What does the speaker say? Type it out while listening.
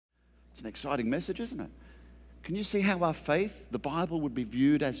It's an exciting message, isn't it? Can you see how our faith, the Bible, would be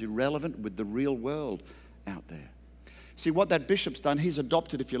viewed as irrelevant with the real world out there? See, what that bishop's done, he's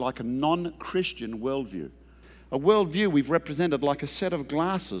adopted, if you like, a non-Christian worldview. A worldview we've represented like a set of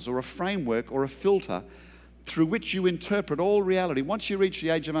glasses or a framework or a filter through which you interpret all reality. Once you reach the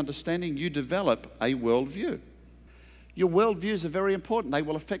age of understanding, you develop a worldview. Your worldviews are very important. They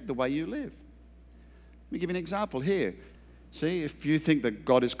will affect the way you live. Let me give you an example here. See, if you think that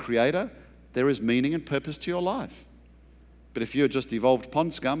God is creator, there is meaning and purpose to your life. But if you're just evolved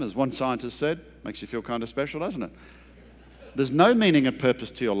pond scum, as one scientist said, makes you feel kind of special, doesn't it? There's no meaning and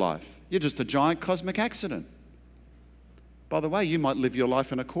purpose to your life. You're just a giant cosmic accident. By the way, you might live your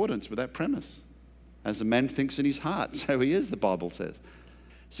life in accordance with that premise. As a man thinks in his heart, so he is, the Bible says.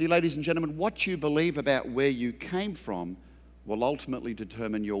 See, ladies and gentlemen, what you believe about where you came from will ultimately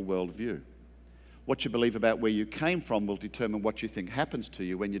determine your worldview. What you believe about where you came from will determine what you think happens to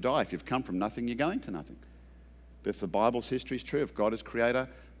you when you die. If you've come from nothing, you're going to nothing. But if the Bible's history is true, if God is creator,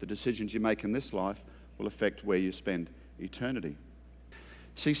 the decisions you make in this life will affect where you spend eternity.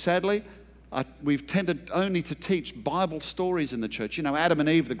 See, sadly, we've tended only to teach Bible stories in the church. You know, Adam and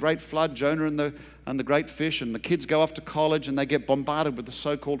Eve, the great flood, Jonah and the great fish, and the kids go off to college and they get bombarded with the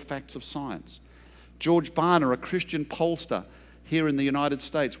so-called facts of science. George Barna, a Christian pollster here in the United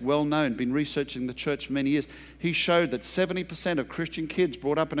States, well known, been researching the church for many years, he showed that 70% of Christian kids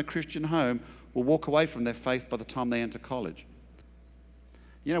brought up in a Christian home will walk away from their faith by the time they enter college.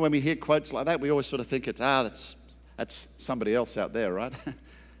 You know, when we hear quotes like that, we always sort of think that's somebody else out there, right?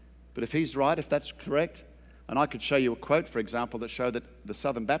 But if he's right, if that's correct, and I could show you a quote, for example, that showed that the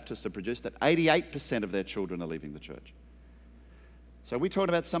Southern Baptists have produced that 88% of their children are leaving the church. So are we talking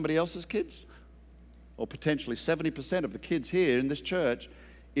about somebody else's kids? Or potentially 70% of the kids here in this church,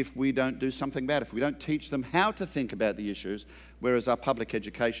 if we don't do something about it, if we don't teach them how to think about the issues, whereas our public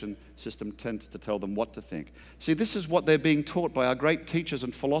education system tends to tell them what to think. See, this is what they're being taught by our great teachers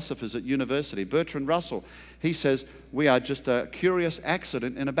and philosophers at university. Bertrand Russell, he says, we are just a curious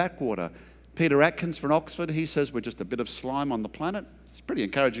accident in a backwater. Peter Atkins from Oxford, he says, we're just a bit of slime on the planet. It's pretty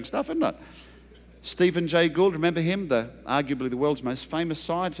encouraging stuff, isn't it? Stephen Jay Gould, remember him? Arguably the world's most famous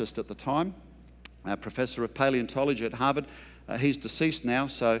scientist at the time, professor of paleontology at Harvard. He's deceased now,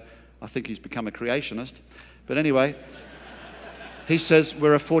 so I think he's become a creationist. But anyway, he says,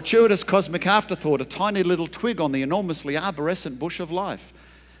 we're a fortuitous cosmic afterthought, a tiny little twig on the enormously arborescent bush of life.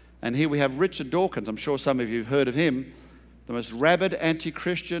 And here we have Richard Dawkins. I'm sure some of you have heard of him. The most rabid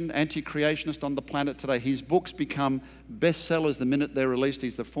anti-Christian, anti-creationist on the planet today. His books become bestsellers the minute they're released.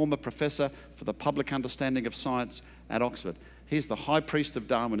 He's the former professor for the public understanding of science at Oxford. He's the high priest of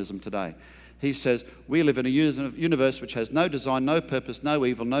Darwinism today. He says, we live in a universe which has no design, no purpose, no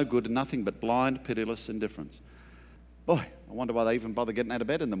evil, no good, and nothing but blind, pitiless indifference. Boy, I wonder why they even bother getting out of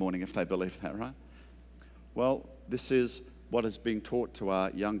bed in the morning if they believe that, right? Well, this is what is being taught to our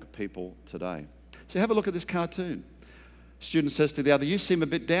young people today. So have a look at this cartoon. Student says to the other, you seem a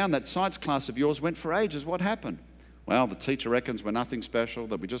bit down. That science class of yours went for ages. What happened? Well, the teacher reckons we're nothing special,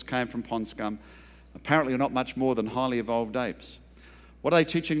 that we just came from pond scum. Apparently we're not much more than highly evolved apes. What are they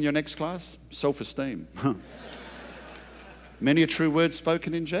teaching in your next class? Self-esteem. Many a true word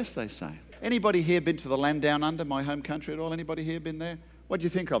spoken in jest, they say. Anybody here been to the land down under, my home country at all? Anybody here been there? What do you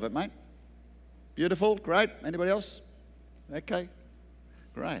think of it, mate? Beautiful? Great? Anybody else? Okay.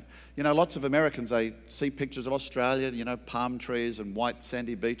 Great. You know, lots of Americans, they see pictures of Australia, you know, palm trees and white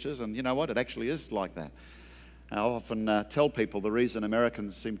sandy beaches, and you know what? It actually is like that. I often tell people the reason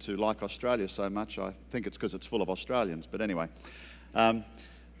Americans seem to like Australia so much, I think it's because it's full of Australians, but anyway.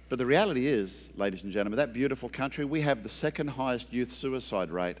 But the reality is, ladies and gentlemen, that beautiful country, we have the second highest youth suicide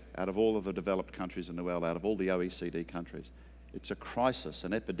rate out of all of the developed countries in the world, out of all the OECD countries. It's a crisis,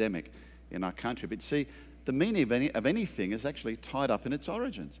 an epidemic in our country. But see, the meaning of anything is actually tied up in its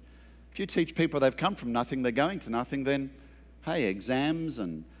origins. If you teach people they've come from nothing, they're going to nothing, then, hey, exams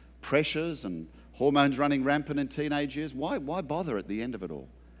and pressures and hormones running rampant in teenage years, why bother at the end of it all?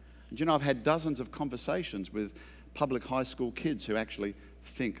 And you know, I've had dozens of conversations with public high school kids who actually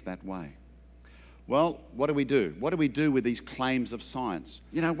think that way. Well, what do we do? What do we do with these claims of science?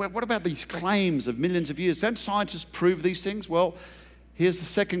 You know, what about these claims of millions of years? Don't scientists prove these things? Well, here's the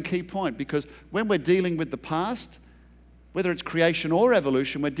second key point, because when we're dealing with the past, whether it's creation or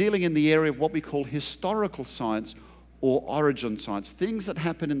evolution, we're dealing in the area of what we call historical science or origin science, things that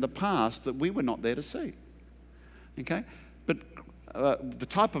happened in the past that we were not there to see. Okay? But the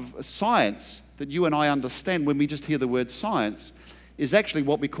type of science that you and I understand when we just hear the word science is actually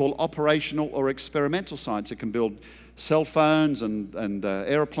what we call operational or experimental science. It can build cell phones and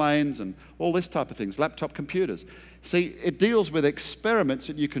airplanes and all this type of things, laptop computers. See, it deals with experiments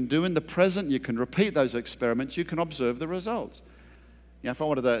that you can do in the present. You can repeat those experiments. You can observe the results. You know, if I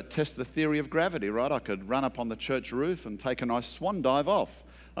wanted to test the theory of gravity, right, I could run up on the church roof and take a nice swan dive off.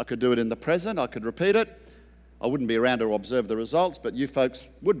 I could do it in the present. I could repeat it. I wouldn't be around to observe the results, but you folks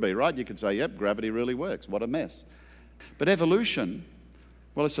would be, right? You could say, yep, gravity really works. What a mess. But evolution,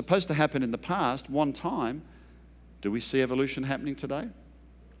 well, it's supposed to happen in the past, one time. Do we see evolution happening today?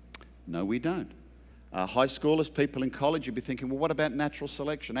 No, we don't. High schoolers, people in college, you'd be thinking, well, what about natural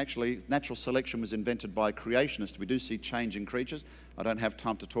selection? Actually, natural selection was invented by creationists. We do see change in creatures. I don't have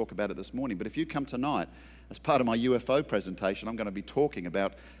time to talk about it this morning, but if you come tonight, as part of my UFO presentation, I'm going to be talking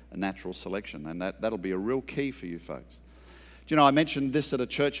about natural selection, and that'll be a real key for you folks. Do you know, I mentioned this at a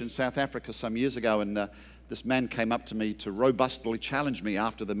church in South Africa some years ago, and this man came up to me to robustly challenge me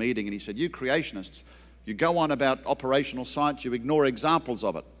after the meeting, and he said, you creationists, you go on about operational science, you ignore examples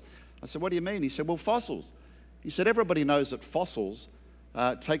of it. I said, what do you mean? He said, well, fossils. He said, everybody knows that fossils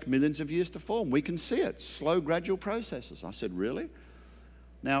take millions of years to form. We can see it, slow, gradual processes. I said, really?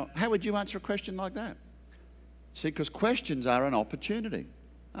 Now, how would you answer a question like that? See, because questions are an opportunity,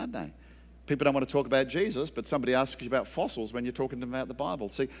 aren't they? People don't want to talk about Jesus, but somebody asks you about fossils when you're talking to them about the Bible.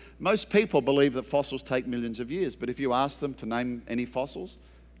 See, most people believe that fossils take millions of years, but if you ask them to name any fossils,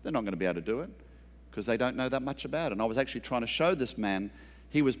 they're not going to be able to do it because they don't know that much about it. And I was actually trying to show this man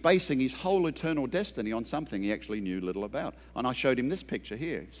he was basing his whole eternal destiny on something he actually knew little about. And I showed him this picture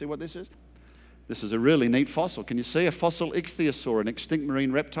here. See what this is? This is a really neat fossil. Can you see a fossil ichthyosaur, an extinct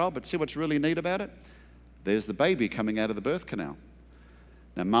marine reptile? But see what's really neat about it? There's the baby coming out of the birth canal.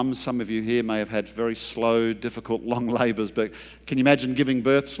 Now, mums, some of you here may have had very slow, difficult, long labours, but can you imagine giving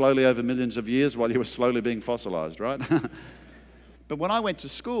birth slowly over millions of years while you were slowly being fossilised, right? But when I went to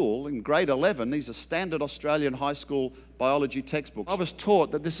school in grade 11, these are standard Australian high school biology textbooks, I was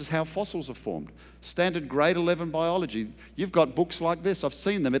taught that this is how fossils are formed. Standard grade 11 biology. You've got books like this. I've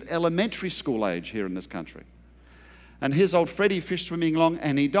seen them at elementary school age here in this country. And here's old Freddie fish swimming along,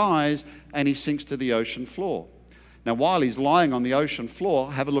 and he dies, and he sinks to the ocean floor. Now, while he's lying on the ocean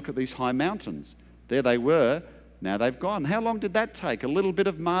floor, have a look at these high mountains. There they were. Now they've gone. How long did that take? A little bit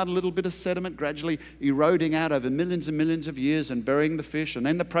of mud, a little bit of sediment, gradually eroding out over millions and millions of years and burying the fish, and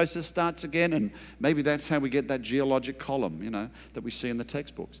then the process starts again, and maybe that's how we get that geologic column, you know, that we see in the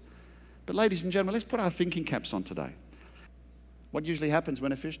textbooks. But ladies and gentlemen, let's put our thinking caps on today. What usually happens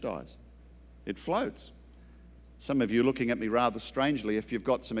when a fish dies? It floats. Some of you are looking at me rather strangely. If you've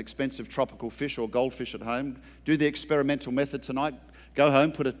got some expensive tropical fish or goldfish at home, do the experimental method tonight. Go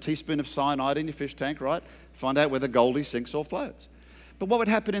home, put a teaspoon of cyanide in your fish tank, right? Find out whether Goldie sinks or floats. But what would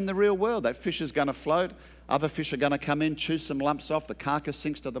happen in the real world? That fish is going to float. Other fish are going to come in, chew some lumps off. The carcass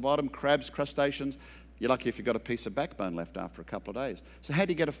sinks to the bottom. Crabs, crustaceans. You're lucky if you've got a piece of backbone left after a couple of days. So how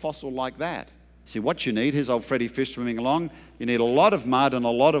do you get a fossil like that? See, what you need, here's old Freddie fish swimming along. You need a lot of mud and a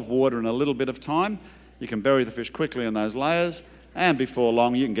lot of water and a little bit of time. You can bury the fish quickly in those layers, and before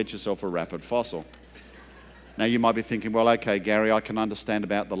long you can get yourself a rapid fossil. Now you might be thinking, well, okay, Gary, I can understand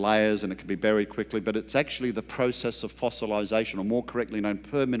about the layers and it can be buried quickly, but it's actually the process of fossilization, or more correctly known,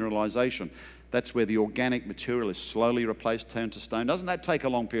 permineralization. That's where the organic material is slowly replaced, turned to stone. Doesn't that take a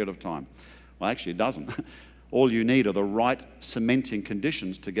long period of time? Well, actually it doesn't. All you need are the right cementing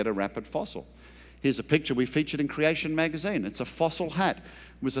conditions to get a rapid fossil. Here's a picture we featured in Creation magazine. It's a fossil hat.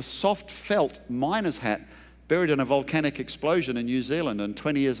 It was a soft felt miner's hat buried in a volcanic explosion in New Zealand, and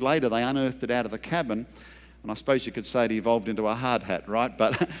 20 years later they unearthed it out of the cabin, and I suppose you could say it evolved into a hard hat, right?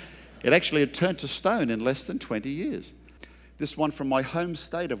 But it actually had turned to stone in less than 20 years. This one from my home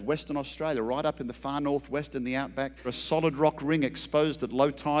state of Western Australia, right up in the far northwest in the outback, a solid rock ring exposed at low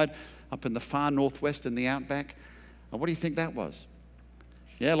tide up in the far northwest in the outback. And what do you think that was?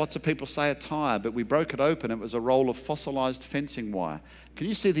 Yeah, lots of people say a tyre, but we broke it open. It was a roll of fossilised fencing wire. Can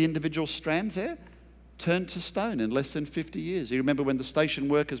you see the individual strands there? Turned to stone in less than 50 years. You remember when the station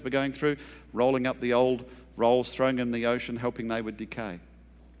workers were going through, rolling up the old rolls, throwing them in the ocean, hoping they would decay.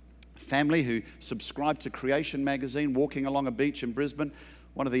 A family who subscribed to Creation magazine, walking along a beach in Brisbane,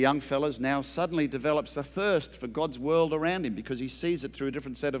 one of the young fellas now suddenly develops a thirst for God's world around him because he sees it through a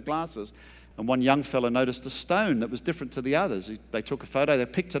different set of glasses. And one young fella noticed a stone that was different to the others. They took a photo, they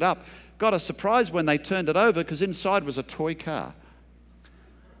picked it up, got a surprise when they turned it over because inside was a toy car.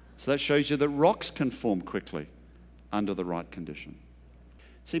 So that shows you that rocks can form quickly under the right condition.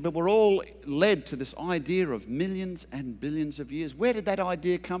 See, but we're all led to this idea of millions and billions of years. Where did that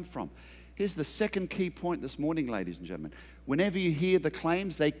idea come from? Here's the second key point this morning, ladies and gentlemen. Whenever you hear the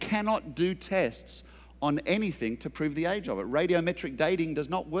claims, they cannot do tests on anything to prove the age of it. Radiometric dating does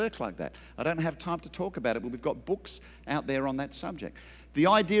not work like that. I don't have time to talk about it, but we've got books out there on that subject. The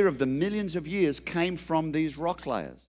idea of the millions of years came from these rock layers.